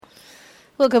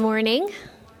Well, good morning.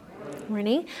 Good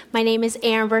morning. My name is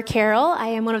Amber Carroll. I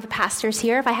am one of the pastors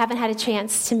here. If I haven't had a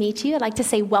chance to meet you, I'd like to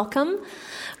say welcome.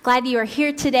 Glad you are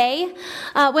here today.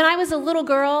 When I was a little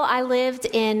girl, I lived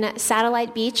in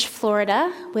Satellite Beach,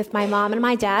 Florida, with my mom and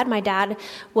my dad. My dad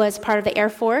was part of the Air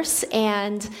Force,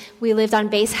 and we lived on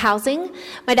base housing.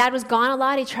 My dad was gone a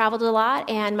lot. He traveled a lot,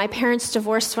 and my parents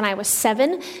divorced when I was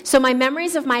 7. So my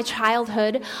memories of my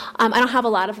childhood, I don't have a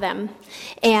lot of them.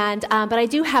 But I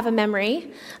do have a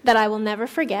memory that I will never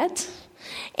forget.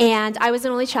 And I was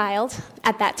an only child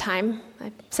at that time.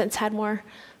 I've since had more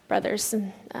brothers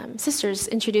and sisters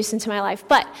introduced into my life.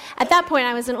 But at that point,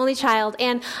 I was an only child.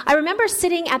 And I remember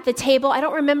sitting at the table. I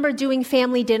don't remember doing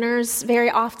family dinners very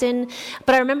often.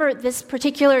 But I remember this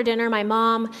particular dinner, my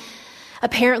mom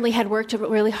apparently had worked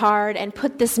really hard and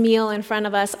put this meal in front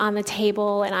of us on the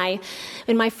table. And I,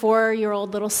 in my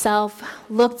 4-year-old little self,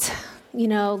 looked,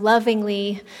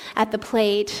 lovingly at the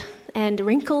plate and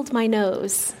wrinkled my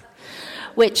nose,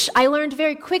 which I learned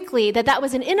very quickly that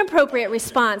was an inappropriate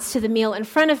response to the meal in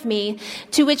front of me,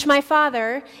 to which my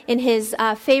father, in his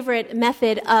favorite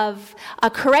method of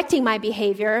correcting my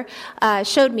behavior,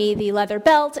 showed me the leather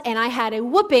belt, and I had a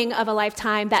whooping of a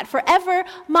lifetime that forever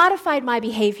modified my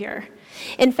behavior.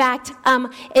 In fact,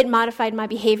 it modified my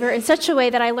behavior in such a way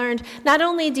that I learned not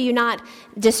only do you not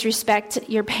disrespect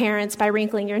your parents by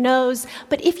wrinkling your nose,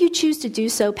 but if you choose to do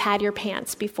so, pad your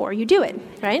pants before you do it,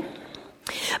 right?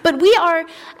 But we are,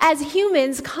 as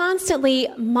humans, constantly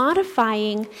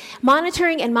monitoring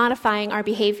and modifying our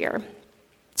behavior.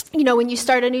 When you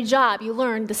start a new job, you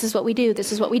learn this is what we do,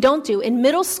 this is what we don't do. In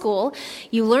middle school,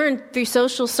 you learn through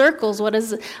social circles what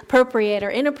is appropriate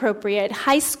or inappropriate.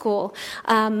 High school,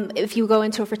 if you go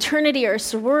into a fraternity or a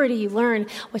sorority, you learn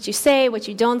what you say, what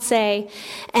you don't say.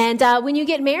 And when you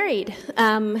get married,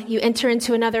 you enter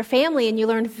into another family and you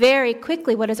learn very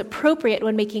quickly what is appropriate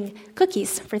when making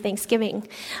cookies for Thanksgiving.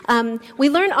 We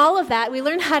learn all of that. We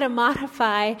learn how to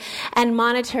modify and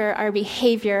monitor our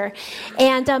behavior.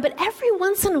 But every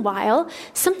once in a while,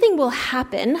 something will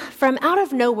happen from out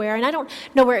of nowhere, and I don't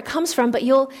know where it comes from, but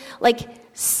you'll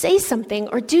say something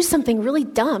or do something really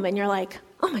dumb, and you're like,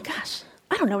 oh my gosh,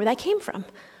 I don't know where that came from.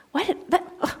 Why did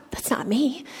that? Oh, that's not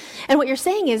me. And what you're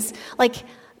saying is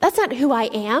that's not who I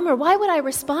am, or why would I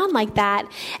respond like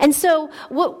that? And so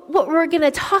what we're going to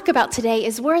talk about today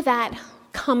is where that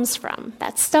comes from,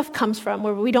 that stuff comes from,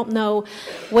 where we don't know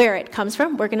where it comes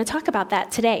from. We're going to talk about that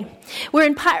today. We're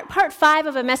in part 5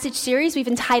 of a message series we've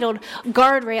entitled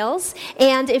Guardrails,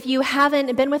 and if you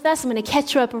haven't been with us, I'm going to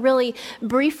catch you up really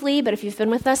briefly, but if you've been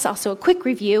with us, also a quick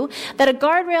review, that a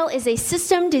guardrail is a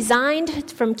system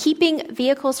designed from keeping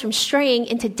vehicles from straying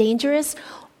into dangerous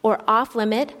or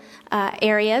off-limit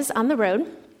areas on the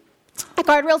road.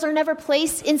 Guardrails are never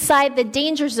placed inside the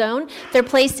danger zone. They're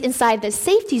placed inside the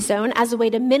safety zone as a way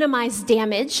to minimize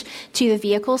damage to the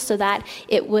vehicle, so that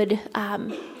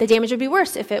the damage would be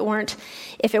worse if it weren't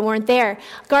there.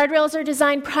 Guardrails are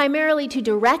designed primarily to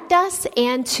direct us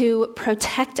and to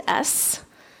protect us.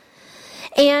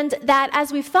 And that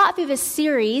as we've thought through this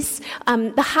series,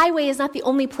 the highway is not the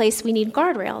only place we need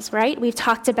guardrails, right? We've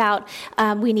talked about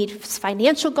we need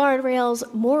financial guardrails,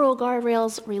 moral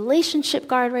guardrails, relationship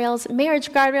guardrails,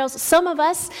 marriage guardrails. Some of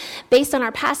us, based on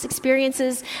our past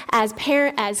experiences as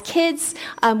kids,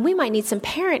 we might need some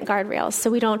parent guardrails so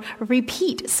we don't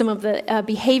repeat some of the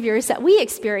behaviors that we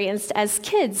experienced as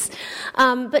kids.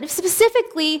 But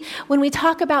specifically, when we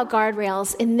talk about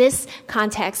guardrails in this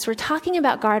context, we're talking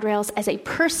about guardrails as a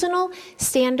personal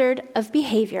standard of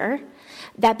behavior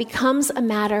that becomes a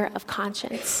matter of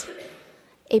conscience.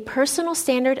 A personal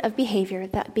standard of behavior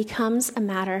that becomes a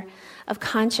matter of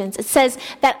conscience. It says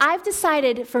that I've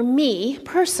decided for me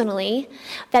personally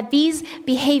that these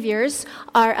behaviors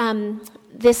are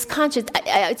this conscience,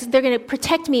 they're going to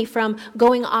protect me from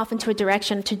going off into a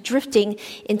direction, to drifting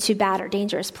into bad or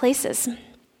dangerous places.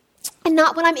 And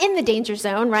not when I'm in the danger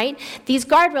zone, right? These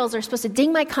guardrails are supposed to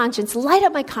ding my conscience, light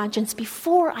up my conscience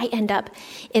before I end up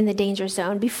in the danger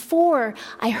zone, before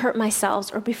I hurt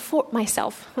myself, or before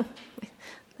myself.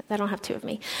 I don't have two of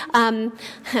me.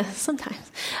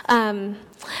 Sometimes.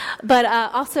 But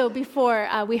also before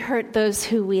we hurt those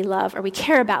who we love or we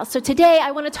care about. So today I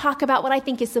want to talk about what I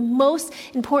think is the most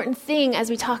important thing as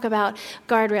we talk about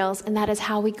guardrails, and that is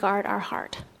how we guard our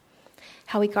heart.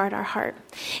 How we guard our heart.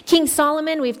 King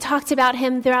Solomon, we've talked about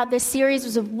him throughout this series,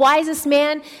 was the wisest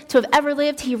man to have ever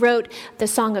lived. He wrote the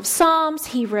Song of Psalms.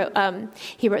 He wrote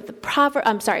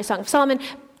the Song of Solomon,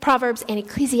 Proverbs, and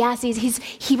Ecclesiastes.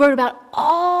 He wrote about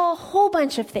a whole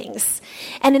bunch of things.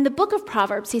 And in the book of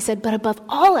Proverbs, he said, but above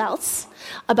all else,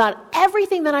 about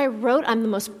everything that I wrote, I'm the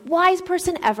most wise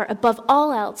person ever. Above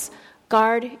all else,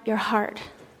 guard your heart.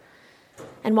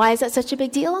 And why is that such a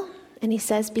big deal? And he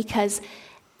says, because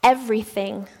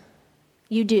everything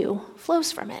you do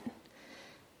flows from it.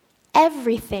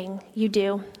 Everything you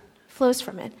do flows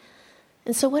from it.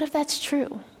 And so what if that's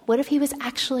true? What if he was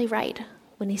actually right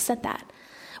when he said that?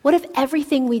 What if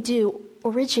everything we do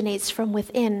originates from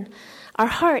within our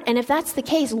heart? And if that's the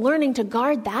case, learning to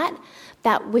guard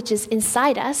that which is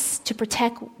inside us to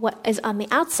protect what is on the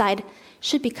outside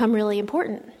should become really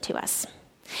important to us.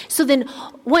 So then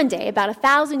one day, about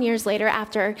 1,000 years later,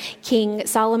 after King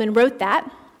Solomon wrote that,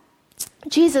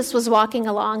 Jesus was walking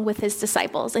along with his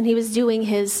disciples, and he was doing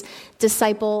his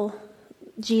disciple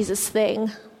Jesus thing.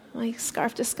 My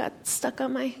scarf just got stuck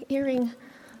on my earring.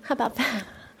 How about that?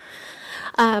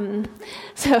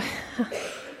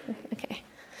 Okay.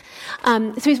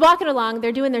 So he's walking along,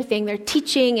 they're doing their thing, they're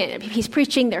teaching, and he's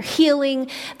preaching, they're healing,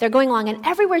 they're going along, and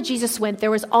everywhere Jesus went,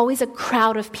 there was always a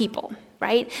crowd of people,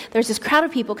 right? There's this crowd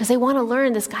of people because they want to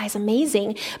learn, this guy's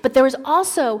amazing, but there was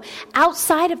also,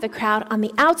 outside of the crowd, on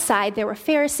the outside, there were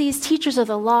Pharisees, teachers of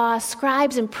the law,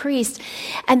 scribes and priests,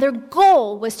 and their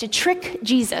goal was to trick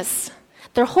Jesus.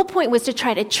 Their whole point was to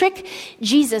try to trick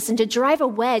Jesus and to drive a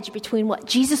wedge between what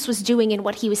Jesus was doing and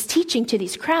what he was teaching to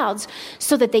these crowds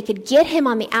so that they could get him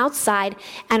on the outside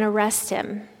and arrest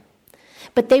him.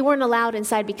 But they weren't allowed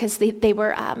inside because they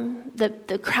were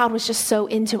the crowd was just so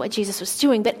into what Jesus was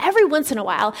doing. But every once in a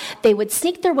while, they would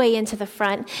sneak their way into the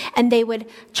front and they would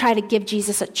try to give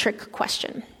Jesus a trick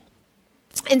question.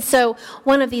 And so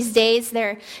one of these days,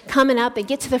 they're coming up and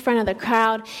get to the front of the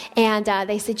crowd, and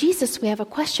they say, Jesus, we have a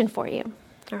question for you.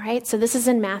 All right, so this is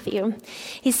in Matthew.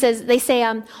 They say,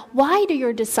 why do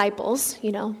your disciples,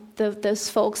 those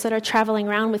folks that are traveling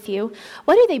around with you,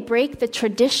 why do they break the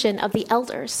tradition of the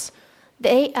elders?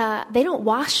 They don't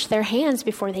wash their hands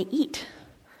before they eat.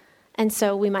 And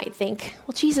so we might think,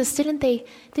 well, Jesus,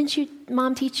 didn't your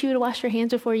mom teach you to wash your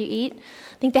hands before you eat?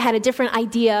 I think they had a different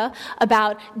idea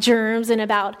about germs and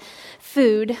about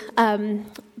food.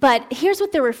 But here's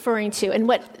what they're referring to and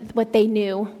what they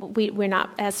knew we're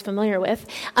not as familiar with.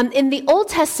 In the Old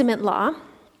Testament law,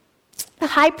 the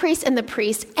high priest and the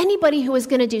priest, anybody who was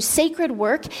going to do sacred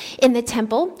work in the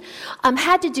temple,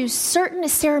 had to do certain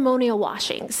ceremonial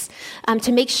washings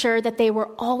to make sure that they were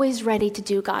always ready to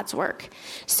do God's work.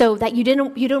 So that you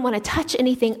didn't want to touch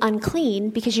anything unclean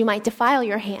because you might defile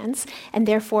your hands and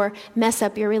therefore mess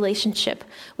up your relationship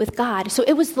with God. So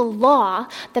it was the law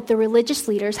that the religious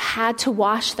leaders had to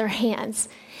wash their hands.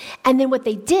 And then what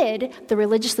they did, the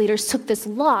religious leaders took this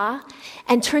law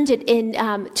and turned it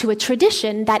into a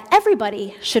tradition that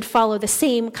everybody should follow the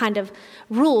same kind of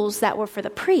rules that were for the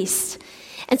priests.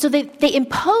 And so they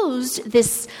imposed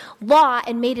this law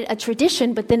and made it a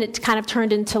tradition, but then it kind of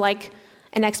turned into like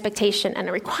an expectation and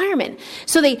a requirement.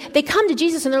 So they come to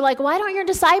Jesus and they're like, why don't your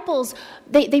disciples,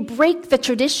 they break the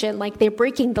tradition, like they're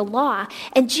breaking the law.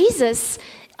 And Jesus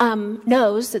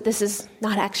knows that this is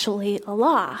not actually a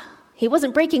law. He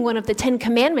wasn't breaking one of the 10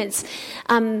 commandments.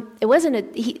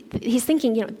 He's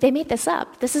thinking, they made this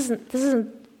up. This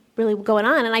isn't really going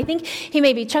on. And I think he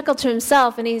maybe chuckled to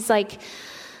himself and he's like,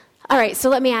 all right, so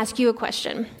let me ask you a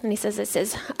question. And he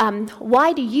says,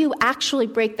 why do you actually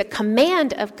break the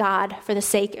command of God for the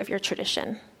sake of your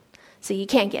tradition? So you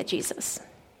can't get Jesus.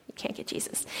 You can't get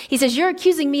Jesus. He says, you're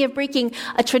accusing me of breaking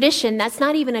a tradition that's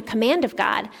not even a command of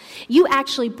God. You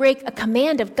actually break a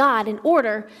command of God in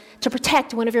order to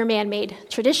protect one of your man-made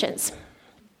traditions.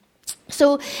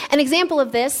 So an example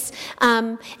of this,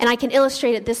 and I can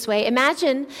illustrate it this way.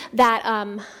 Imagine that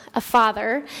a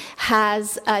father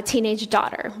has a teenage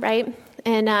daughter, right?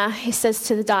 And he says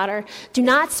to the daughter, do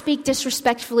not speak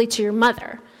disrespectfully to your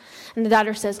mother. And the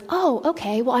daughter says, oh,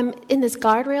 okay, well, I'm in this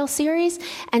Guardrail series,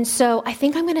 and so I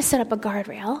think I'm going to set up a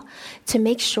guardrail to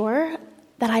make sure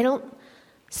that I don't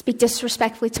speak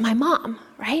disrespectfully to my mom,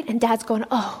 right? And dad's going,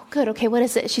 oh, good, okay, what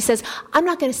is it? She says, I'm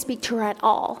not going to speak to her at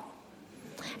all.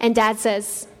 And dad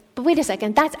says, but wait a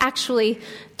second, that's actually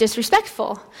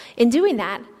disrespectful in doing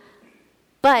that.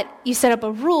 But you set up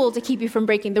a rule to keep you from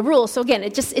breaking the rule. So again,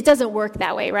 it doesn't work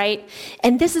that way, right?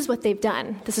 And this is what they've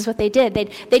done. This is what they did.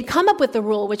 They'd come up with the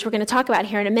rule, which we're going to talk about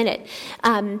here in a minute,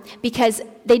 because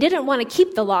they didn't want to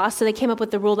keep the law, so they came up with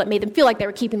the rule that made them feel like they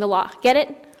were keeping the law. Get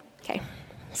it? Okay.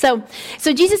 So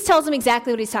Jesus tells them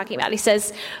exactly what he's talking about. He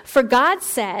says, for God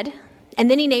said, and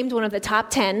then he named one of the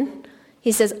top 10,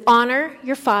 he says, honor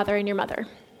your father and your mother,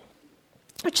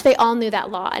 which they all knew that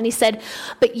law. And he said,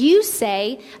 but you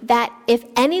say that if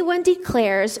anyone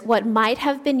declares what might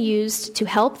have been used to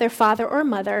help their father or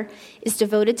mother is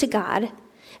devoted to God,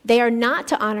 they are not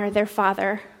to honor their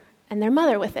father and their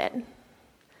mother with it.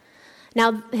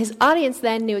 Now, his audience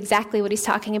then knew exactly what he's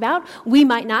talking about. We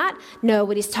might not know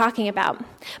what he's talking about.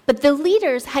 But the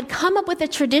leaders had come up with a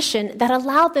tradition that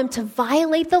allowed them to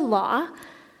violate the law,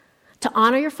 to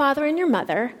honor your father and your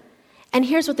mother. And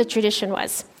here's what the tradition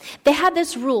was. They had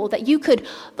this rule that you could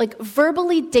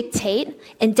verbally dictate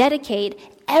and dedicate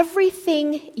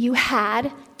everything you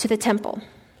had to the temple.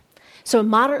 So a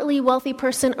moderately wealthy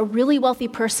person, a really wealthy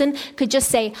person could just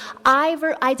say,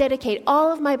 I dedicate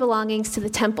all of my belongings to the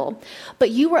temple. But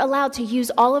you were allowed to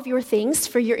use all of your things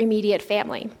for your immediate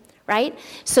family, right?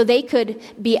 So they could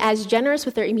be as generous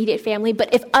with their immediate family,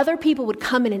 but if other people would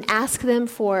come in and ask them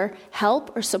for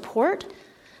help or support,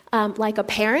 like a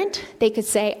parent, they could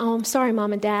say, oh, I'm sorry,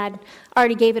 Mom and Dad, I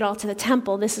already gave it all to the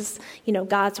temple. This is,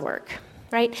 God's work,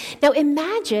 right? Now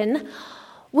imagine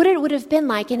what it would have been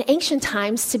like in ancient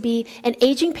times to be an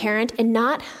aging parent and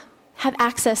not have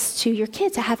access to your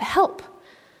kids, to have help.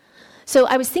 So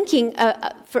I was thinking,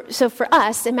 for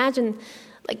us, imagine,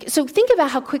 think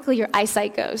about how quickly your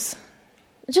eyesight goes.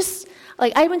 Just,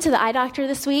 I went to the eye doctor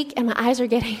this week, and my eyes are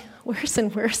getting worse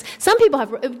and worse. Some people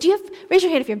have, raise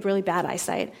your hand if you have really bad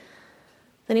eyesight.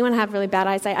 Does anyone have really bad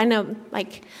eyesight? I know,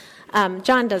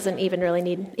 John doesn't even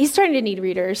really he's starting to need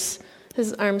readers.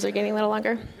 His arms are getting a little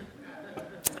longer.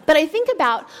 But I think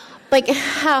about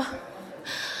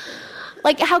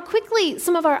how quickly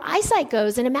some of our eyesight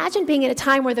goes, and imagine being in a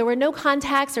time where there were no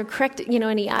contacts or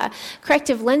any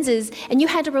corrective lenses, and you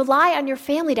had to rely on your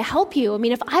family to help you. I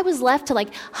mean, if I was left to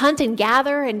hunt and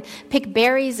gather and pick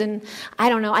berries, and I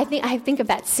don't know, I think of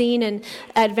that scene in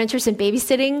Adventures in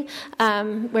Babysitting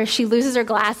where she loses her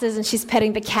glasses and she's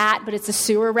petting the cat, but it's a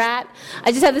sewer rat.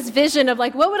 I just have this vision of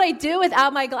what would I do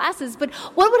without my glasses? But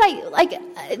what would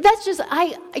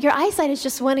your eyesight is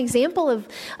just one example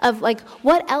of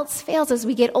what else fails as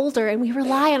we get older and we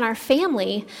rely on our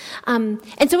family. And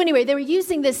so anyway, they were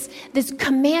using this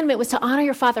commandment was to honor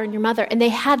your father and your mother, and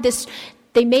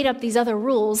they made up these other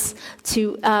rules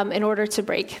in order to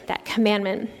break that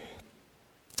commandment.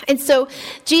 And so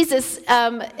Jesus is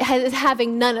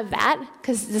having none of that,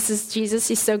 because this is Jesus,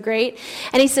 he's so great.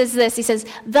 And he says this, he says,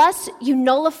 thus you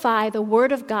nullify the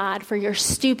word of God for your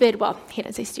stupid, well, he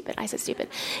didn't say stupid, I said stupid,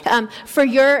 for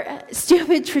your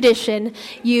stupid tradition,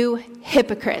 you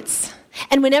hypocrites.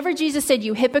 And whenever Jesus said,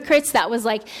 you hypocrites, that was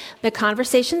the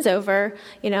conversation's over,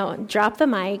 drop the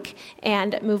mic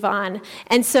and move on.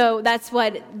 And so that's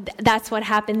what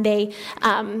happened. The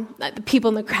people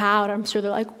in the crowd, I'm sure they're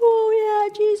like, oh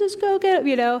yeah, Jesus, go get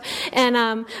him,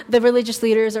 And the religious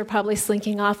leaders are probably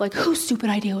slinking off whose stupid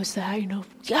idea was that,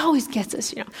 He always gets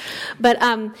us, But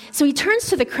so he turns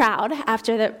to the crowd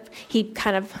after that, he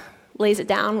kind of lays it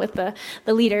down with the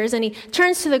leaders, and he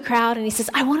turns to the crowd and he says,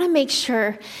 I want to make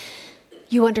sure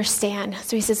you understand.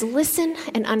 So he says, listen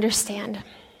and understand.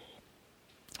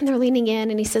 And they're leaning in,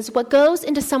 and he says, what goes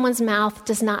into someone's mouth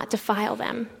does not defile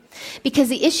them. Because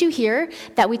the issue here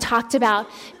that we talked about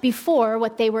before,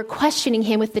 what they were questioning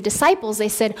him with the disciples, they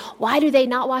said, why do they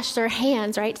not wash their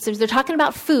hands, right? So they're talking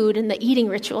about food and the eating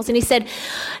rituals. And he said,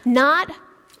 not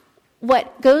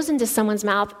what goes into someone's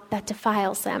mouth that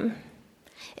defiles them.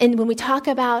 And when we talk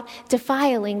about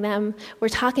defiling them, we're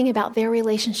talking about their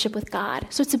relationship with God.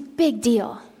 So it's a big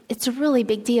deal. It's a really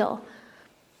big deal.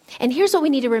 And here's what we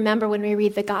need to remember when we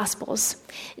read the Gospels.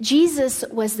 Jesus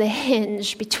was the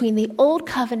hinge between the old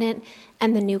covenant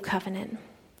and the new covenant.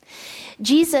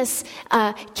 Jesus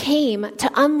came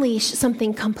to unleash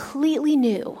something completely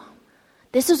new.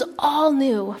 This was all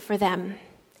new for them.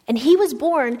 And he was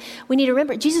born, we need to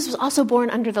remember, Jesus was also born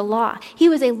under the law. He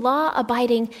was a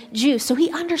law-abiding Jew, so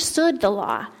he understood the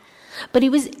law. But he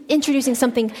was introducing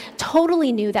something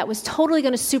totally new that was totally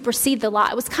going to supersede the law.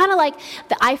 It was kind of like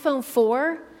the iPhone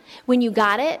 4, when you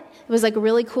got it. It was a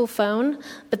really cool phone,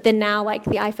 but then now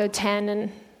the iPhone 10 and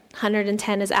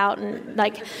 110 is out, and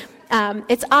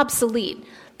it's obsolete.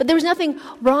 But there was nothing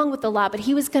wrong with the law, but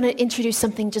he was going to introduce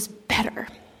something just better.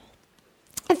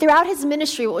 And throughout his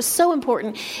ministry, what was so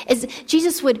important is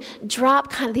Jesus would drop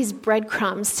kind of these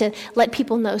breadcrumbs to let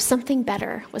people know something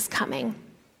better was coming.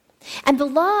 And the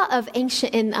law of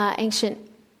ancient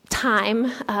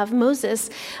time of Moses,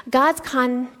 God's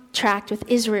contract with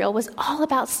Israel was all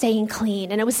about staying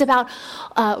clean. And it was about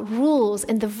rules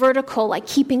and the vertical,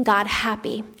 keeping God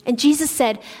happy. And Jesus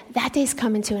said, that day's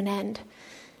coming to an end.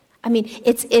 I mean,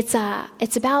 it's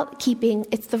about keeping,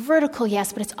 it's the vertical,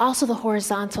 yes, but it's also the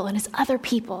horizontal, and it's other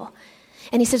people.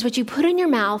 And he says, what you put in your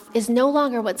mouth is no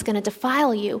longer what's going to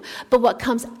defile you, but what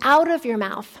comes out of your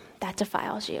mouth, that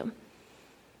defiles you.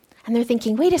 And they're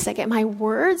thinking, wait a second, my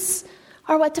words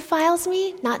are what defiles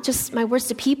me? Not just my words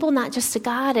to people, not just to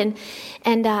God. And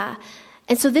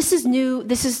so this is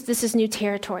new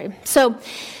territory. So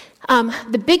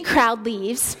the big crowd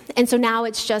leaves, and so now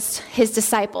it's just his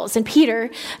disciples. And Peter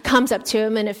comes up to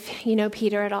him, and if you know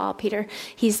Peter at all,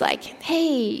 he's like,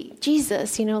 hey,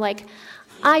 Jesus,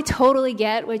 I totally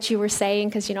get what you were saying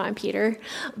because, I'm Peter,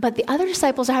 but the other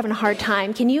disciples are having a hard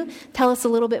time. Can you tell us a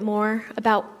little bit more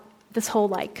about this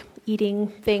whole, eating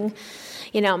thing?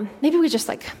 Maybe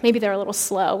maybe they're a little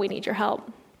slow. We need your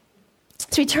help.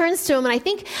 So he turns to him, and I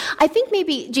think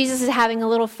maybe Jesus is having a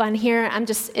little fun here. I'm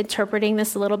just interpreting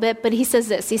this a little bit, but he says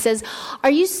this. He says, are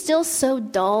you still so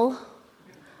dull?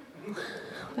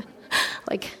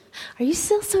 Are you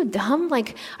still so dumb?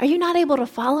 Are you not able to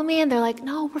follow me? And they're like,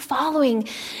 no, we're following.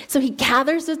 So he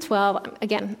gathers the 12,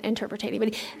 again, interpreting,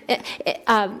 but he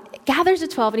gathers the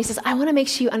 12, and he says, I want to make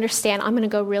sure you understand. I'm going to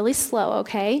go really slow,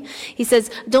 okay? He says,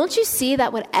 don't you see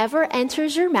that whatever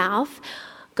enters your mouth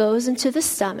goes into the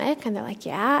stomach? And they're like,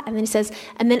 yeah. And then he says,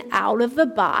 and then out of the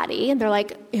body. And they're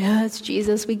like, yeah, it's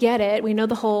Jesus. We get it. We know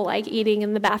the whole eating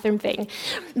in the bathroom thing.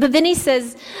 But then he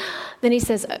says,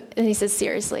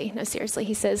 seriously,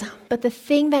 he says, but the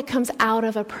thing that comes out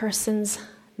of a person's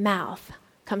mouth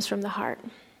comes from the heart.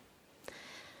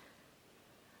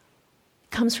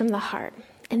 Comes from the heart.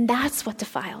 And that's what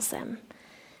defiles them.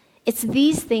 It's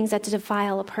these things that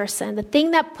defile a person. The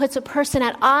thing that puts a person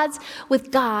at odds with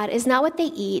God is not what they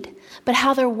eat, but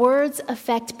how their words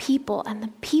affect people. And the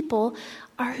people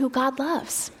are who God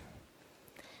loves.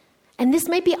 And this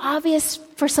might be obvious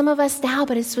for some of us now,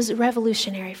 but it was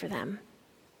revolutionary for them.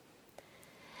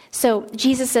 So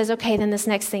Jesus says, okay, then this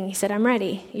next thing, he said, I'm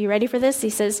ready. Are you ready for this?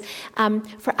 He says,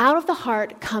 for out of the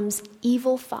heart comes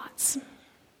evil thoughts.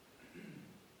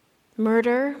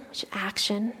 Murder, which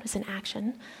is an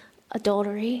action.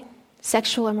 Adultery,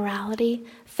 sexual immorality,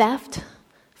 theft,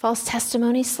 false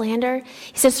testimony, slander.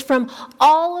 He says, from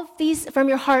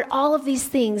your heart, all of these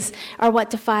things are what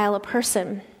defile a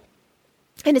person.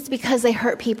 And it's because they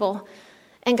hurt people,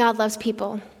 and God loves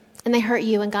people. And they hurt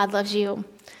you, and God loves you.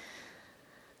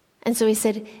 And so he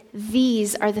said,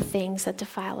 these are the things that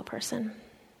defile a person.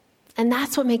 And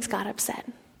that's what makes God upset.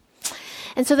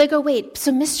 And so they go, wait,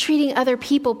 so mistreating other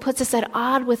people puts us at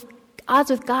odds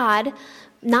with God,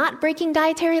 not breaking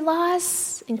dietary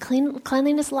laws and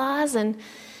cleanliness laws. And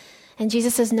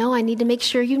Jesus says, no, I need to make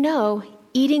sure you know,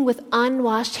 eating with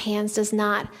unwashed hands does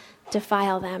not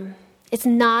defile them. It's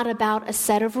not about a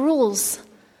set of rules,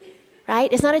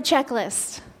 right? It's not a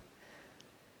checklist.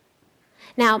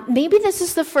 Now, maybe this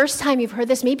is the first time you've heard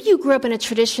this. Maybe you grew up in a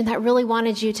tradition that really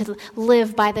wanted you to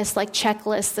live by this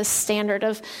checklist, this standard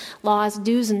of laws,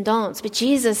 do's and don'ts. But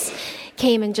Jesus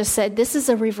came and just said, this is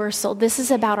a reversal. This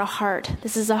is about a heart.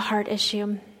 This is a heart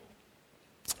issue.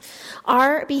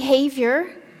 Our behavior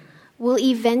will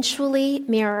eventually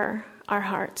mirror our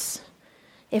hearts.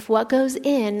 If what goes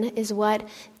in is what,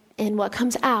 and what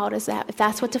comes out is that, if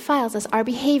that's what defiles us, our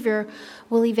behavior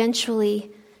will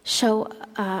eventually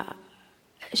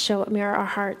mirror our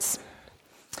hearts.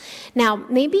 Now,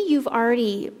 maybe you've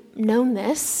already known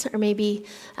this, or maybe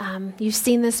you've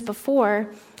seen this before,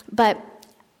 but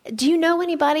do you know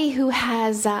anybody who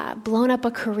has blown up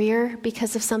a career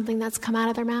because of something that's come out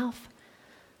of their mouth?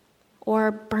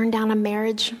 Or burned down a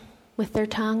marriage with their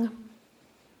tongue?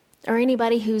 Or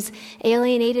anybody who's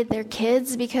alienated their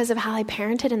kids because of how they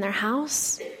parented in their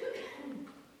house?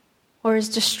 Or has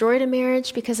destroyed a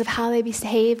marriage because of how they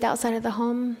behaved outside of the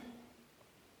home?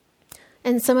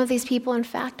 And some of these people, in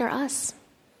fact, are us.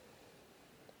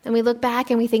 And we look back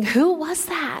and we think, who was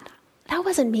that? That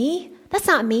wasn't me. That's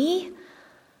not me.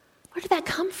 Where did that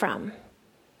come from?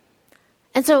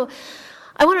 And so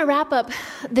I want to wrap up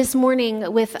this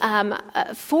morning with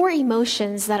 4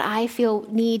 emotions that I feel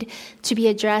need to be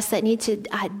addressed, that need to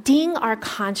ding our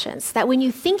conscience. That when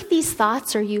you think these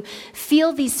thoughts or you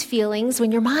feel these feelings,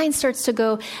 when your mind starts to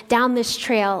go down this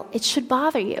trail, it should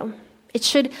bother you. It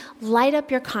should light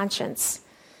up your conscience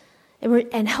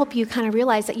and help you kind of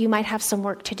realize that you might have some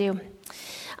work to do.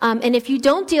 And if you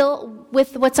don't deal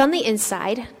with what's on the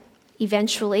inside,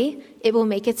 eventually it will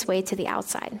make its way to the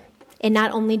outside. And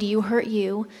not only do you hurt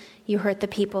you hurt the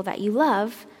people that you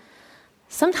love.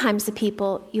 Sometimes the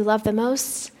people you love the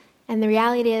most, and the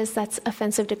reality is that's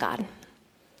offensive to God.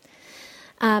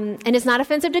 And it's not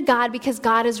offensive to God because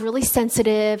God is really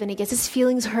sensitive and he gets his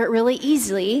feelings hurt really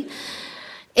easily.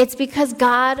 It's because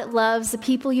God loves the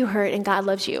people you hurt and God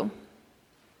loves you.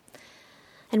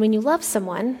 And when you love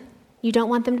someone, you don't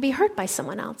want them to be hurt by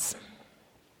someone else.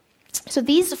 So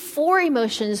these 4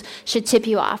 emotions should tip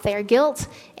you off. They are guilt,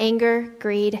 anger,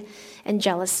 greed, and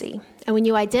jealousy. And when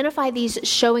you identify these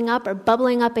showing up or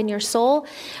bubbling up in your soul,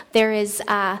 there is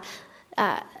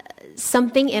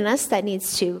something in us that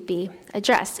needs to be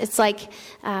addressed. It's like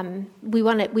we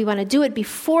want to do it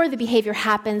before the behavior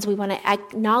happens. We want to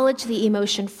acknowledge the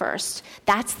emotion first.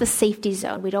 That's the safety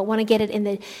zone. We don't want to get it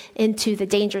into the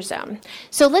danger zone.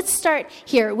 So let's start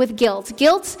here with guilt.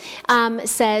 Guilt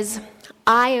says,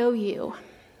 I owe you.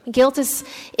 Guilt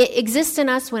it exists in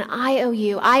us when I owe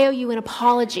you. I owe you an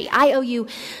apology. I owe you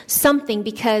something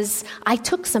because I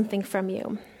took something from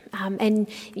you. And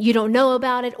you don't know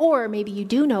about it, or maybe you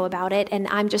do know about it, and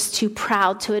I'm just too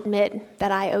proud to admit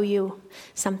that I owe you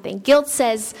something. Guilt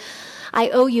says, I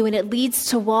owe you, and it leads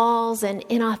to walls and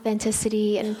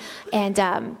inauthenticity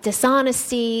and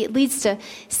dishonesty. It leads to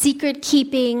secret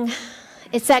keeping.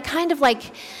 It's that kind of like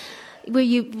where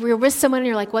you're with someone and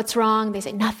you're like, what's wrong? They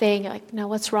say, nothing. You're like, no,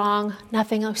 what's wrong?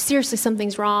 Nothing. Oh, seriously,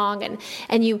 something's wrong.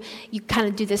 And you kind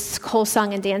of do this whole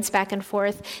song and dance back and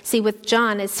forth. See, with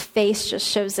John, his face just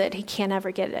shows it. He can't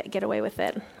ever get away with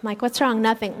it. I'm like, what's wrong?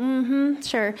 Nothing. Mm-hmm,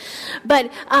 sure.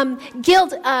 But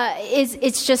guilt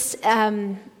it's just,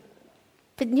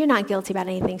 but you're not guilty about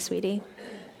anything, sweetie.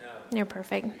 No. You're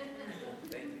perfect.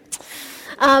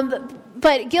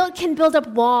 But guilt can build up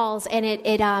walls, and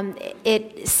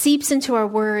it seeps into our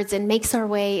words and makes our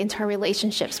way into our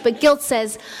relationships. But guilt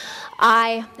says,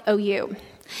 I owe you.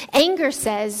 Anger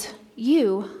says,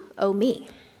 you owe me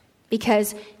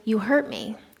because you hurt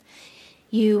me.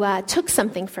 You took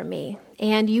something from me,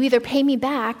 and you either pay me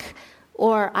back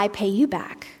or I pay you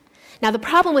back. Now, the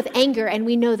problem with anger, and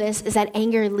we know this, is that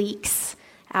anger leaks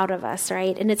out of us,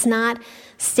 right? And it's not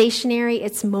stationary,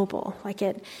 it's mobile. Like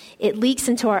it leaks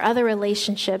into our other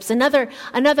relationships. Another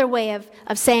way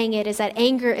of saying it is that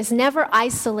anger is never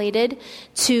isolated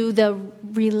to the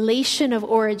relation of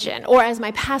origin. Or as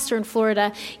my pastor in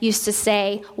Florida used to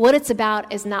say, what it's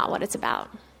about is not what it's about.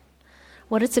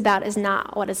 What it's about is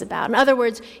not what it's about. In other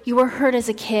words, you were hurt as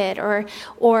a kid,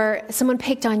 or someone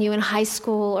picked on you in high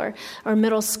school or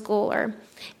middle school, or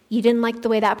you didn't like the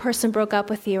way that person broke up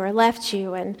with you or left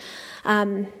you, and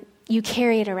you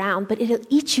carry it around, but it'll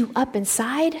eat you up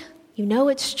inside. You know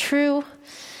it's true.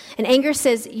 And anger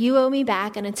says, you owe me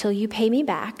back, and until you pay me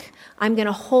back, I'm going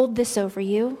to hold this over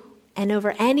you and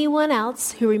over anyone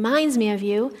else who reminds me of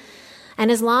you.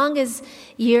 And long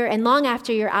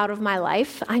after you're out of my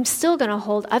life, I'm still going to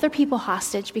hold other people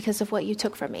hostage because of what you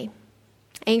took from me.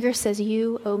 Anger says,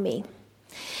 you owe me.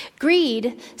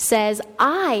 Greed says,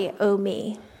 I owe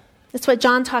me. That's what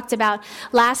John talked about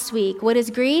last week. What is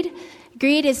greed?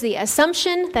 Greed is the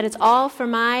assumption that it's all for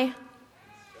my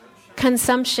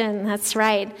consumption. That's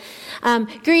right.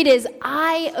 Greed is,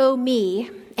 I owe me,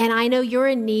 and I know you're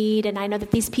in need, and I know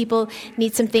that these people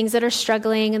need some things that are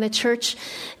struggling, and the church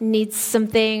needs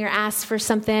something or asks for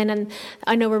something, and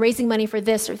I know we're raising money for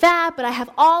this or that, but I have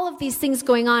all of these things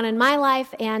going on in my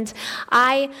life, and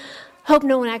I hope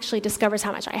no one actually discovers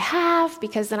how much I have,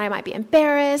 because then I might be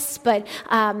embarrassed. But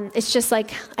it's just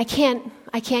like I can't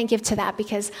give to that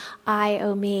because I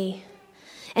owe me.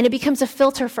 And it becomes a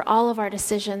filter for all of our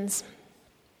decisions.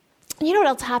 You know what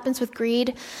else happens with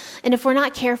greed? And if we're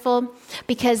not careful,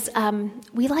 because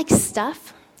we like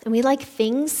stuff and we like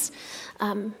things,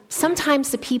 sometimes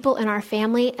the people in our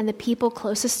family and the people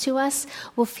closest to us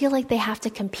will feel like they have to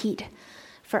compete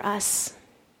for us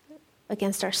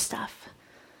against our stuff.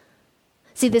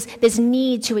 See, this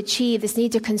need to achieve, this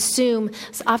need to consume,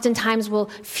 oftentimes will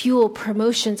fuel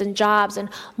promotions and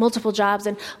multiple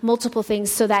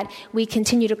things so that we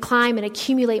continue to climb and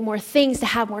accumulate more things to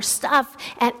have more stuff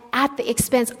at the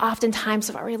expense oftentimes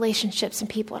of our relationships and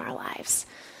people in our lives.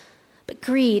 But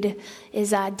greed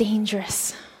is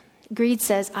dangerous. Greed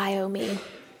says, I owe me.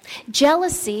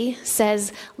 Jealousy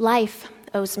says, life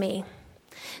owes me.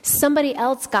 Somebody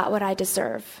else got what I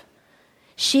deserve.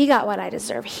 She got what I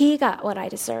deserve. He got what I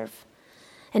deserve.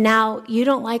 And now you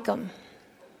don't like them.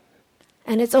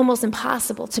 And it's almost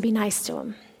impossible to be nice to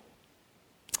them.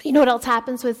 You know what else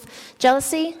happens with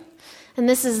jealousy? And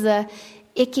this is the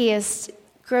ickiest,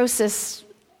 grossest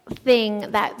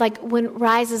thing that when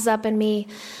rises up in me,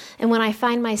 and when I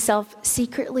find myself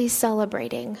secretly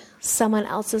celebrating someone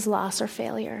else's loss or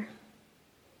failure.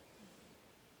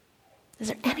 Is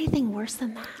there anything worse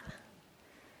than that?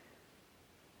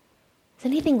 Is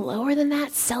anything lower than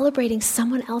that? Celebrating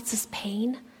someone else's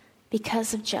pain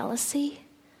because of jealousy?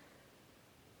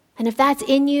 And if that's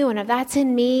in you and if that's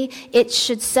in me, it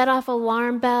should set off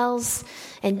alarm bells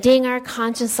and ding our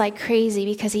conscience like crazy,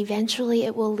 because eventually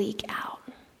it will leak out.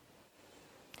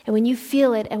 And when you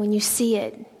feel it and when you see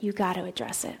it, you got to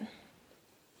address it.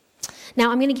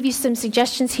 Now, I'm going to give you some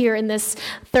suggestions here in this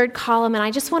third column, and I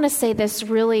just want to say this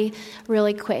really,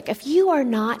 really quick. If you are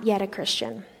not yet a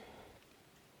Christian,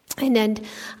 and then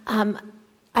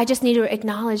I just need to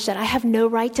acknowledge that I have no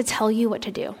right to tell you what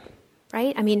to do,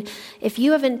 right? I mean, if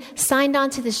you haven't signed on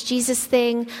to this Jesus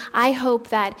thing, I hope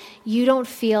that you don't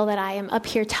feel that I am up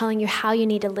here telling you how you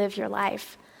need to live your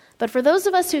life. But for those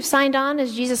of us who've signed on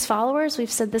as Jesus followers,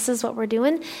 we've said this is what we're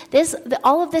doing.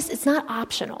 All of this, it's not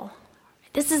optional.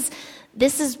 This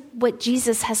is what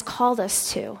Jesus has called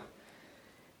us to.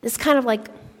 This kind of like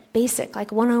basic,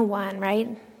 like 101, right?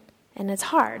 And it's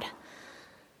hard.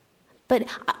 But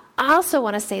I also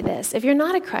want to say this. If you're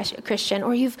not a Christian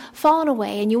or you've fallen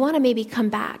away and you want to maybe come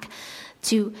back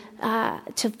to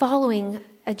following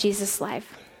a Jesus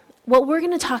life, what we're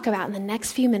going to talk about in the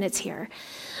next few minutes here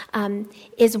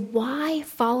is why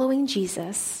following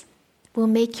Jesus will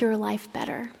make your life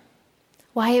better.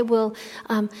 Why it will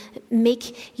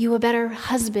make you a better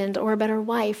husband or a better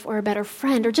wife or a better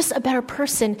friend or just a better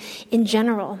person in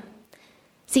general.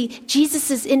 See,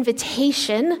 Jesus'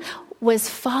 invitation was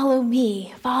follow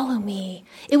me, follow me.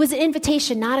 It was an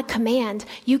invitation, not a command.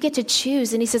 You get to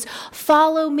choose. And he says,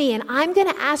 follow me. And I'm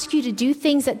going to ask you to do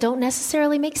things that don't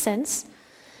necessarily make sense.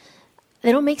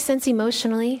 They don't make sense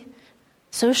emotionally,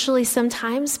 socially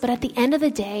sometimes, but at the end of the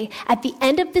day, at the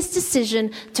end of this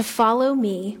decision to follow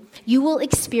me, you will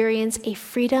experience a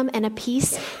freedom and a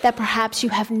peace that perhaps you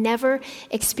have never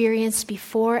experienced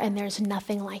before, and there's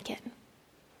nothing like it.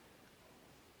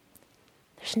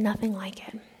 There's nothing like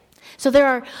it. So there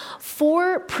are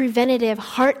 4 preventative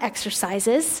heart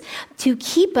exercises to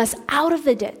keep us out of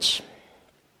the ditch,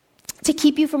 to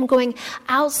keep you from going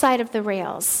outside of the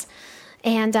rails.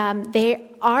 And they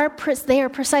are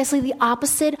precisely the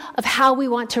opposite of how we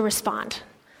want to respond.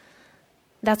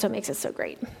 That's what makes it so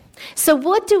great. So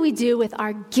what do we do with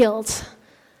our guilt?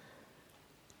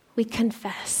 We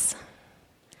confess.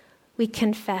 We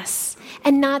confess.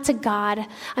 And not to God.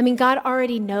 I mean, God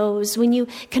already knows. When you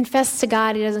confess to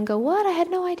God, he doesn't go, what? I had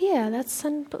no idea.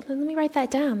 Let me write that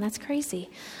down. That's crazy.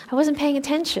 I wasn't paying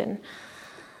attention.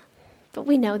 But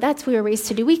we know that's what we were raised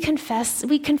to do. We confess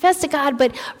to God,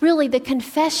 but really the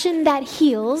confession that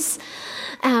heals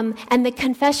and the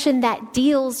confession that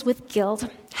deals with guilt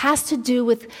has to do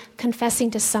with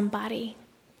confessing to somebody.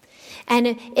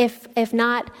 And if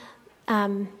not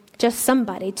just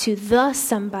somebody, to the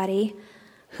somebody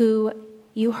who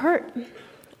you hurt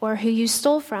or who you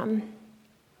stole from.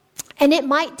 And it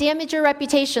might damage your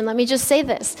reputation. Let me just say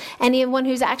this. Anyone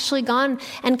who's actually gone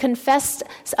and confessed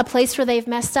a place where they've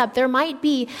messed up, there might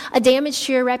be a damage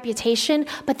to your reputation,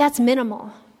 but that's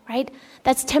minimal, right?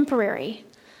 That's temporary.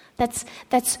 That's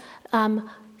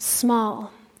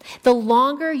small. The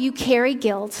longer you carry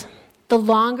guilt, the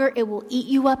longer it will eat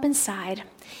you up inside.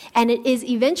 And it is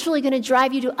eventually going to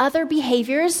drive you to other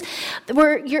behaviors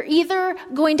where you're either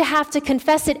going to have to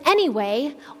confess it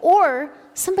anyway, or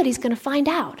somebody's going to find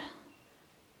out.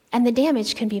 And the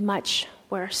damage can be much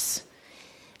worse.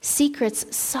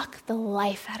 Secrets suck the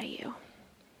life out of you.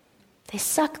 They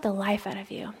suck the life out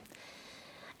of you.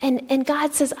 And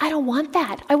God says, I don't want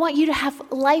that. I want you to have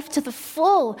life to the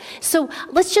full. So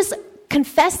let's just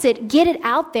confess it, get it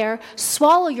out there,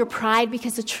 swallow your pride,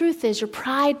 because the truth is your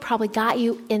pride probably got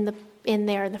you in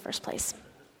there in the first place.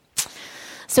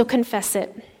 So confess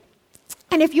it.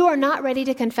 And if you are not ready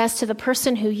to confess to the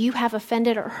person who you have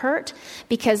offended or hurt,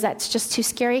 because that's just too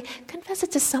scary, confess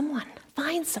it to someone.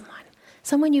 Find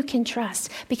someone you can trust.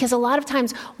 Because a lot of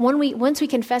times, once we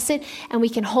confess it and we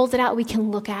can hold it out, we can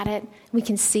look at it, we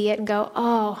can see it and go,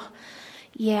 oh,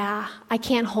 yeah, I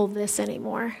can't hold this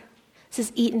anymore. This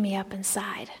is eating me up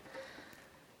inside.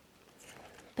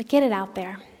 But get it out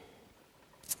there.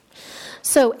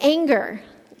 So anger,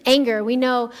 we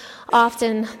know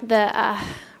often the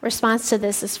response to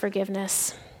this is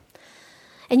forgiveness.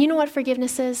 And you know what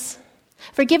forgiveness is?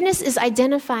 Forgiveness is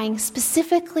identifying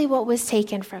specifically what was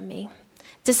taken from me,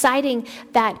 deciding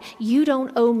that you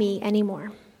don't owe me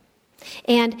anymore.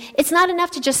 And it's not enough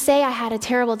to just say I had a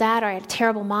terrible dad or I had a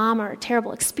terrible mom or a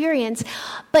terrible experience,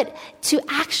 but to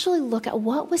actually look at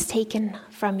what was taken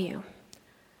from you.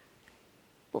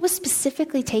 What was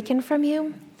specifically taken from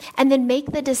you? And then make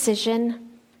the decision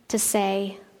to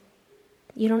say,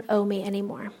 you don't owe me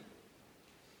anymore.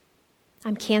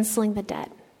 I'm canceling the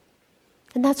debt.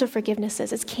 And that's what forgiveness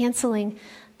is. It's canceling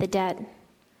the debt. It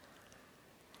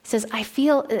says, I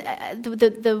feel,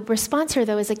 the response here,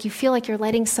 though, is like you feel like you're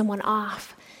letting someone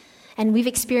off. And we've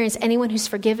experienced, anyone who's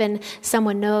forgiven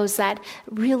someone knows that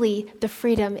really the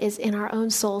freedom is in our own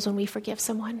souls when we forgive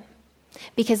someone.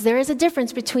 Because there is a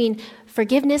difference between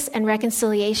forgiveness and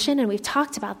reconciliation, and we've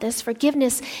talked about this.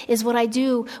 Forgiveness is what I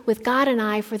do with God and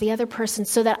I for the other person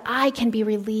so that I can be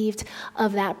relieved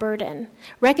of that burden.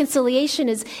 Reconciliation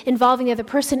is involving the other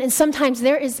person, and sometimes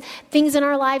there is things in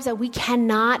our lives that we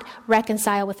cannot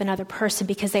reconcile with another person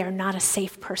because they are not a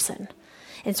safe person.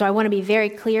 And so I want to be very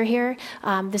clear here.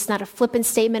 This is not a flippant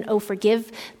statement,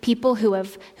 forgive people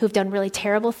who've done really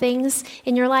terrible things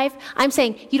in your life. I'm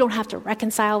saying you don't have to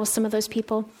reconcile with some of those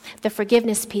people. The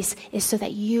forgiveness piece is so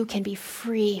that you can be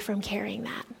free from carrying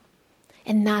that.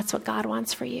 And that's what God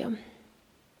wants for you.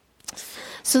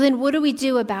 So then what do we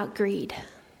do about greed?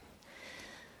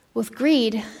 With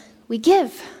greed, we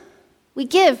give. We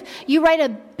give. You write a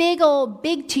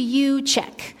big to you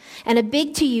check. And a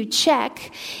big to you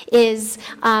check is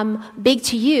big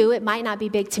to you. It might not be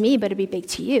big to me, but it'd be big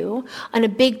to you. And a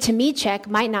big to me check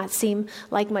might not seem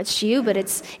like much to you, but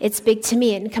it's big to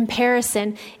me. In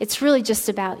comparison, it's really just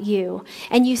about you.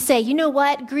 And you say, you know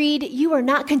what, greed, you are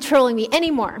not controlling me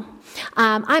anymore.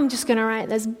 I'm just going to write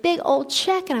this big old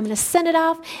check, and I'm going to send it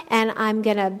off, and I'm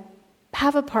going to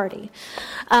have a party.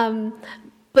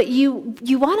 But you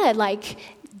want to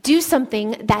do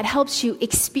something that helps you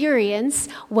experience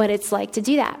what it's like to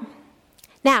do that.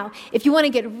 Now, if you want to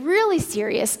get really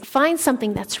serious, find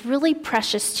something that's really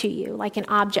precious to you, like an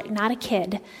object, not a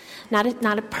kid, not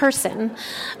a person,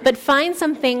 but find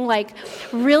something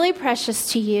really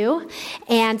precious to you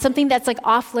and something that's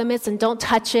off limits and don't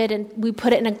touch it, and we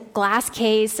put it in a glass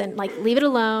case and leave it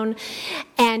alone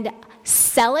and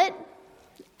sell it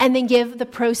and then give the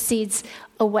proceeds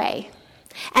away.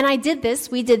 And we did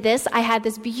this. I had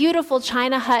this beautiful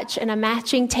china hutch and a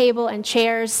matching table and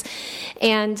chairs.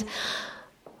 And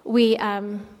we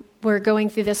were going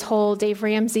through this whole Dave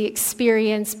Ramsey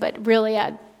experience, but really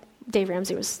Dave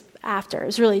Ramsey was after. It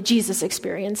was really Jesus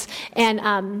experience.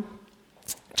 And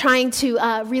trying to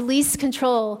release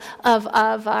control of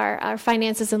our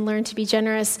finances and learn to be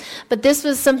generous. But this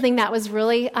was something that was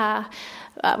really...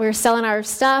 we were selling our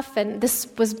stuff, and this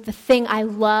was the thing I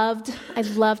loved. I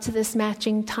loved this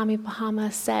matching Tommy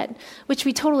Bahama set, which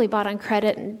we totally bought on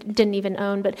credit and didn't even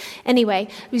own. But anyway,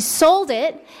 we sold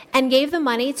it and gave the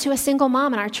money to a single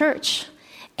mom in our church.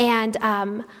 And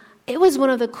it was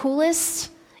one of the coolest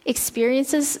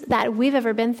experiences that we've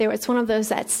ever been through. It's one of those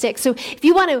that stick. So if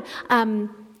you want to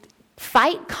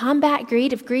combat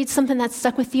greed, if greed's something that's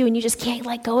stuck with you and you just can't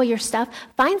let go of your stuff,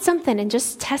 find something and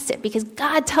just test it, because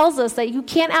God tells us that you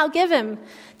can't outgive him.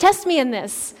 Test me in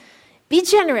this. Be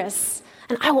generous,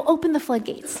 and I will open the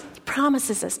floodgates. He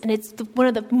promises us, and it's one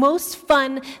of the most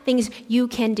fun things you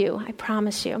can do. I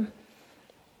promise you.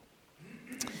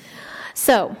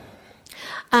 So,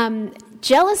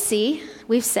 jealousy,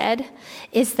 we've said,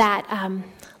 is that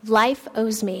life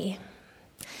owes me.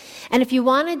 And if you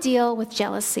want to deal with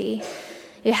jealousy,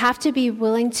 you have to be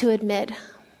willing to admit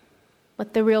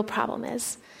what the real problem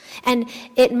is. And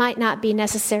it might not be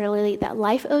necessarily that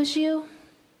life owes you.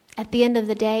 At the end of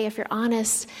the day, if you're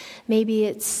honest, maybe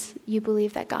it's you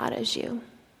believe that God owes you.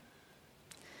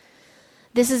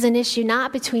 This is an issue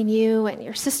not between you and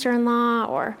your sister-in-law,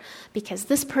 or because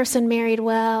this person married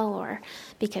well, or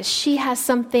because she has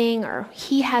something, or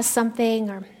he has something,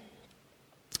 or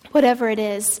whatever it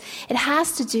is. It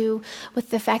has to do with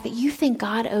the fact that you think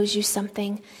God owes you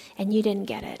something and you didn't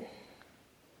get it.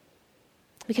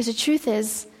 Because the truth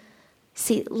is,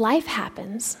 see, life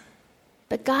happens,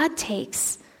 but God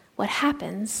takes what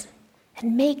happens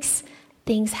and makes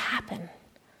things happen.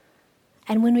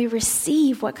 And when we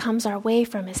receive what comes our way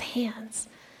from his hands,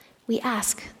 we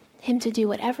ask him to do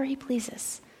whatever he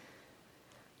pleases.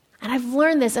 And I've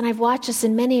learned this, and I've watched this,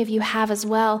 and many of you have as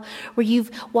well, where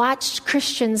you've watched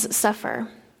Christians suffer.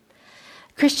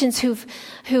 Christians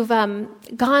who've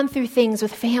gone through things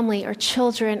with family or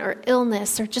children or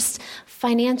illness or just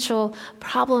financial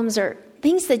problems or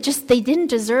things that just they didn't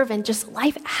deserve, and just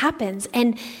life happens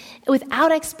and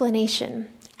without explanation.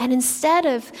 And instead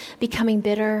of becoming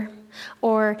bitter,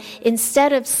 or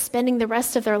instead of spending the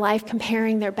rest of their life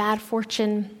comparing their bad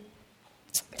fortune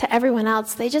to everyone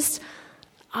else, they just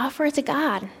offer it to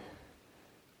God.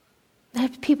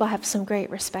 People have some great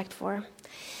respect for.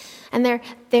 And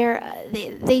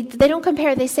they don't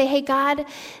compare. They say, hey, God,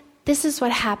 this is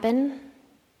what happened.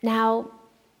 Now,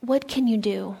 what can you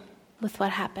do with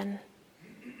what happened?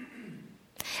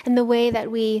 And the way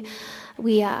that we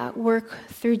work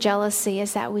through jealousy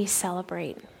is that we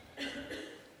celebrate.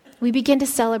 We begin to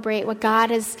celebrate what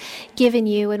God has given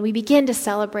you, and we begin to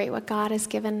celebrate what God has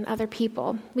given other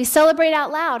people. We celebrate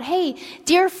out loud. Hey,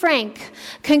 dear Frank,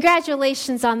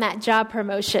 congratulations on that job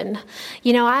promotion.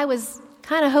 You know, I was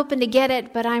kind of hoping to get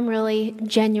it, but I'm really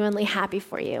genuinely happy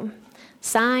for you.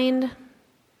 Signed,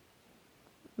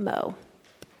 Mo,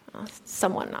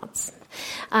 someone else.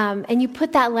 And you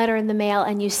put that letter in the mail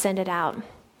and you send it out.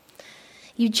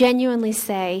 You genuinely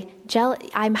say,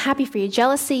 I'm happy for you.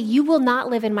 Jealousy, you will not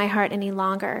live in my heart any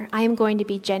longer. I am going to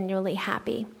be genuinely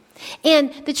happy.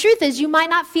 And the truth is, you might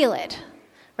not feel it,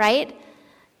 right?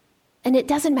 And it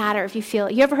doesn't matter if you feel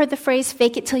it. You ever heard the phrase,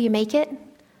 fake it till you make it?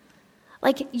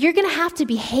 Like, you're going to have to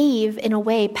behave in a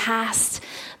way past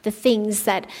the things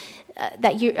that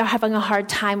you are having a hard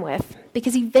time with,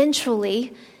 because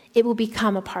eventually it will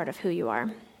become a part of who you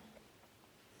are.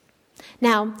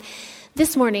 Now,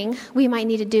 this morning, we might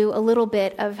need to do a little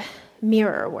bit of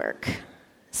mirror work.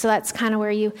 So that's kind of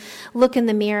where you look in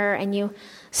the mirror and you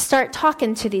start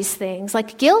talking to these things.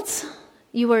 Like guilt,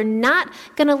 you are not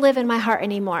going to live in my heart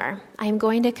anymore. I am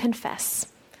going to confess.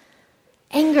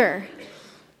 Anger,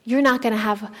 you're not going to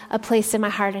have a place in my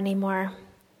heart anymore.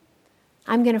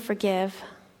 I'm going to forgive.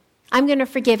 I'm going to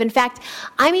forgive. In fact,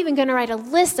 I'm even going to write a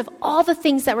list of all the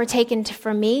things that were taken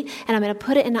from me, and I'm going to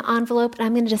put it in an envelope, and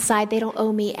I'm going to decide they don't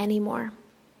owe me anymore.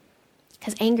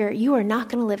 Because anger, you are not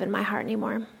going to live in my heart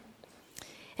anymore.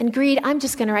 And greed, I'm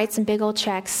just going to write some big old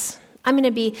checks. I'm going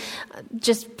to be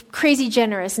just crazy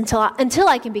generous until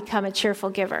I can become a cheerful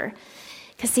giver.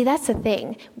 Because see, that's the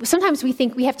thing. Sometimes we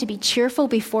think we have to be cheerful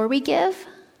before we give.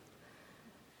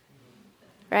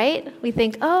 Right? We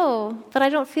think, oh, but I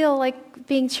don't feel like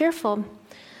being cheerful.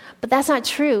 But that's not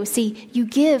true. See, you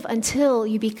give until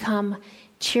you become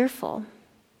cheerful.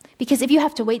 Because if you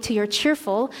have to wait till you're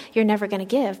cheerful, you're never going to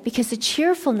give. Because the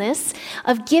cheerfulness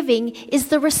of giving is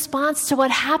the response to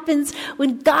what happens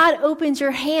when God opens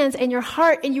your hands and your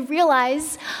heart and you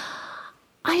realize,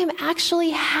 I am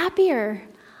actually happier.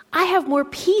 I have more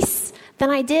peace than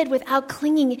I did without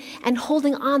clinging and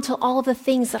holding on to all of the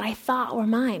things that I thought were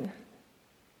mine.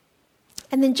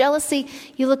 And then jealousy,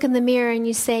 you look in the mirror and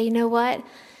you say, you know what?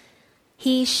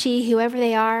 He, she, whoever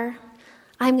they are,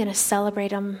 I'm going to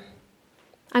celebrate them.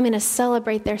 I'm going to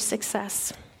celebrate their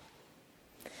success.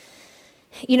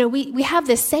 You know, we have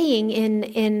this saying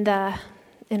in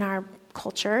our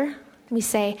culture. We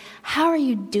say, how are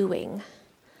you doing?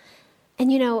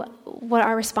 And you know what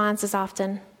our response is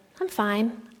often? I'm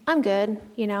fine. I'm good,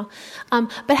 you know.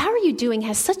 But how are you doing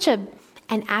has such an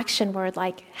action word,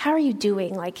 like, how are you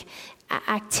doing? Like,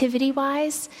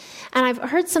 activity-wise. And I've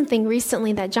heard something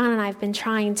recently that John and I have been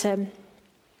trying to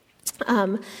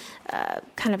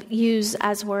kind of use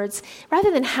as words.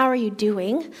 Rather than how are you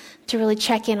doing, to really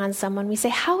check in on someone, we say,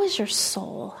 how is your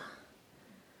soul?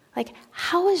 Like,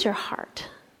 how is your heart?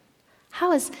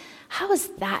 How is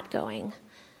that going?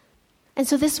 And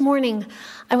so this morning,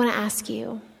 I want to ask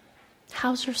you,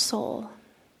 how's your soul?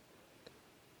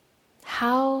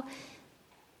 How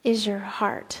is your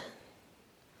heart?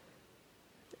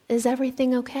 Is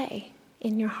everything okay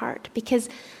in your heart? Because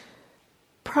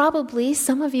probably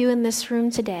some of you in this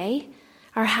room today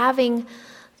are having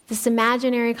this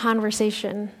imaginary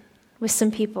conversation with some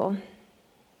people,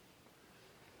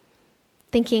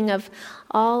 thinking of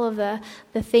all of the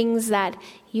things that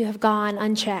you have gone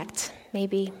unchecked,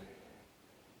 maybe.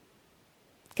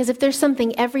 Because if there's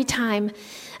something every time,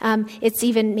 it's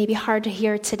even maybe hard to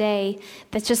hear today,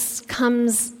 that just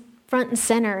comes front and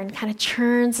center and kind of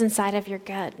churns inside of your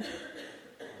gut.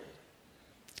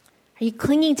 Are you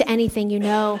clinging to anything you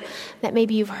know that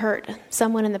maybe you've hurt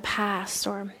someone in the past,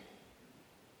 or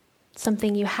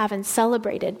something you haven't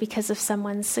celebrated because of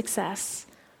someone's success?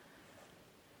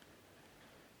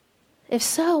 If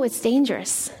so, it's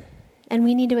dangerous, and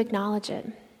we need to acknowledge it.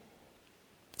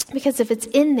 Because if it's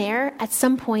in there, at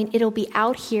some point it'll be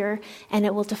out here, and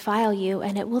it will defile you,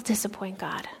 and it will disappoint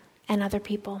God and other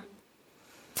people.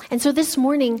 And so this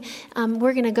morning,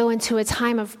 we're going to go into a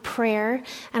time of prayer,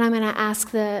 and I'm going to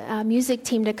ask the music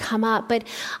team to come up. But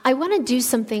I want to do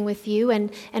something with you,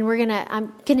 and I'm going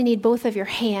to need both of your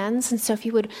hands. And so if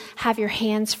you would have your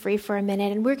hands free for a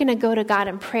minute, and we're going to go to God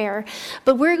in prayer.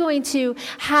 But we're going to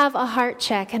have a heart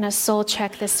check and a soul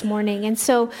check this morning. And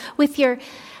so with your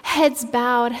heads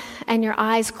bowed and your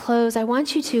eyes closed, I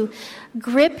want you to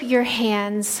grip your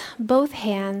hands, both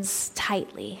hands,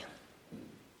 tightly.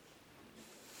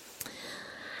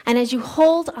 And as you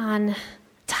hold on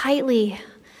tightly,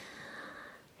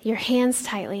 your hands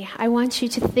tightly, I want you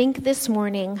to think this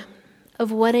morning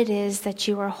of what it is that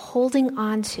you are holding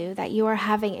on to, that you are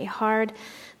having a hard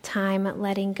time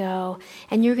letting go.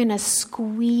 And you're going to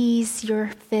squeeze your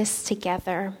fists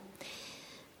together.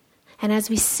 And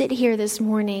as we sit here this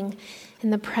morning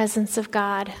in the presence of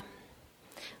God,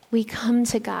 we come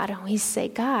to God and we say,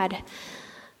 God,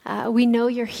 we know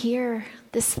you're here.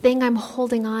 This thing I'm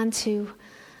holding on to,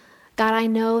 God, I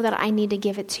know that I need to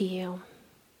give it to you.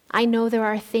 I know there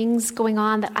are things going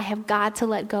on that I have got to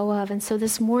let go of. And so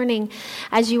this morning,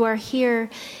 as you are here,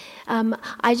 I'm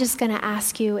just going to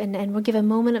ask you, and we'll give a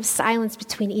moment of silence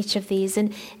between each of these.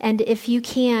 And if you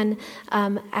can,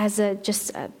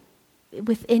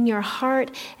 within your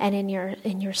heart and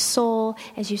in your soul,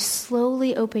 as you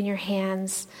slowly open your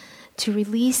hands to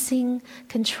releasing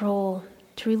control,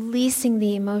 to releasing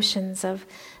the emotions of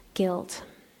guilt.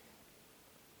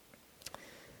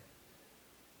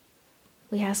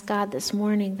 We ask God this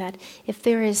morning that if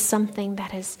there is something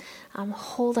that is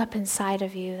holed up inside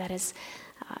of you that is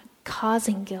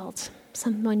causing guilt,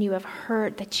 someone you have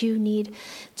hurt that you need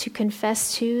to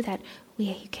confess to, that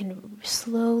you can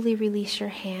slowly release your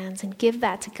hands and give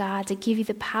that to God, to give you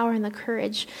the power and the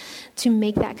courage to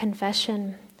make that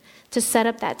confession, to set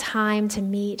up that time to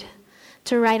meet,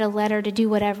 to write a letter, to do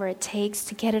whatever it takes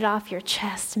to get it off your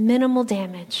chest, minimal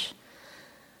damage.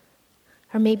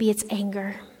 Or maybe it's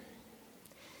anger.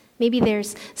 Maybe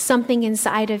there's something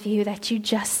inside of you that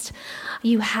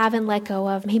you haven't let go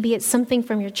of. Maybe it's something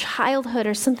from your childhood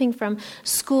or something from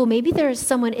school. Maybe there is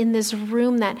someone in this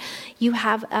room that you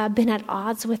have been at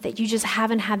odds with that you just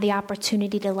haven't had the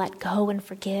opportunity to let go and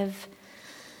forgive.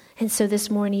 And so this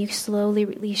morning you slowly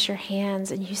release your hands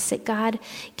and you say, God,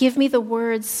 give me the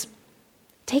words.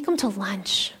 Take them to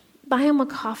lunch. Buy them a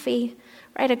coffee.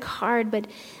 Write a card. But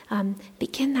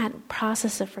begin that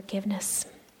process of forgiveness.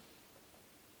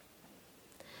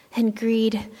 And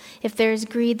greed, if there's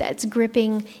greed that's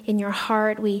gripping in your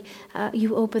heart,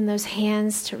 you open those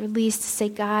hands to release, to say,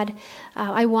 God,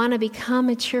 I want to become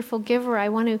a cheerful giver. I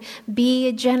want to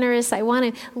be generous. I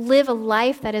want to live a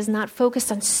life that is not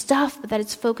focused on stuff, but that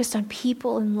it's focused on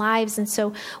people and lives. And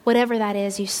so whatever that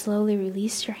is, you slowly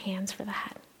release your hands for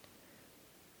that.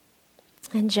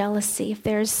 And jealousy, if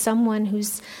there's someone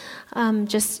who's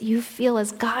you feel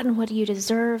has gotten what you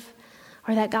deserve,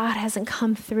 or that God hasn't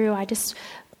come through, I just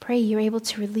pray you're able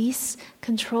to release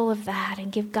control of that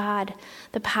and give God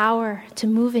the power to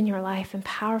move in your life in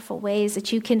powerful ways,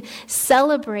 that you can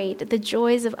celebrate the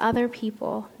joys of other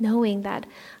people, knowing that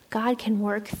God can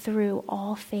work through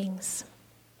all things.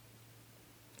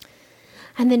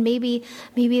 And then maybe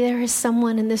there is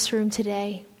someone in this room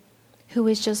today who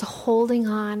is just holding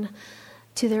on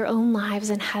to their own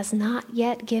lives and has not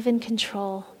yet given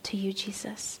control to you,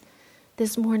 Jesus.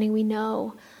 This morning we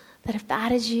know that if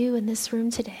that is you in this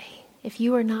room today, if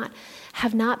you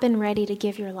have not been ready to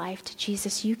give your life to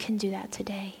Jesus, you can do that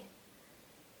today.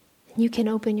 You can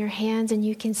open your hands and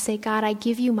you can say, God, I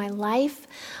give you my life.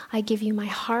 I give you my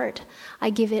heart.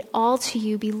 I give it all to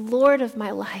you. Be Lord of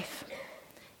my life.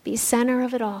 Be center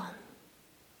of it all.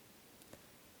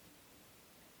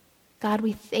 God,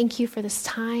 we thank you for this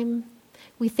time.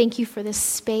 We thank you for this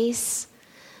space.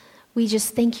 We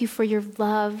just thank you for your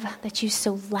love that you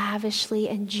so lavishly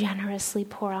and generously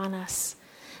pour on us.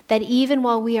 That even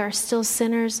while we are still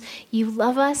sinners, you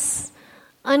love us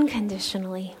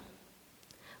unconditionally,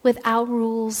 without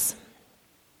rules.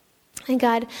 And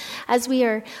God, as we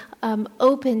are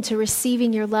open to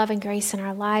receiving your love and grace in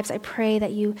our lives, I pray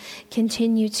that you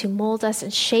continue to mold us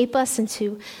and shape us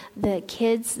into the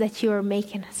kids that you are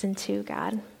making us into,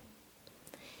 God.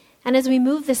 And as we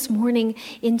move this morning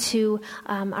into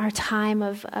our time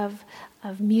of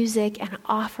music and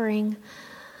offering,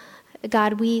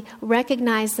 God, we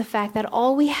recognize the fact that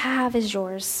all we have is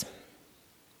yours.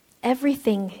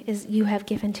 Everything is you have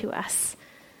given to us.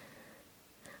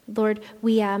 Lord,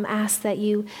 we ask that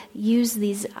you use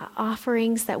these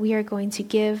offerings that we are going to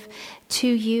give to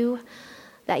you,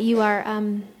 that you are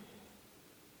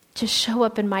to show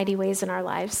up in mighty ways in our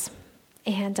lives.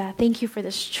 And thank you for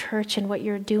this church and what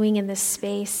you're doing in this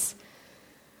space.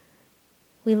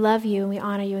 We love you and we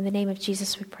honor you. In the name of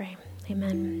Jesus we pray.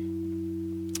 Amen.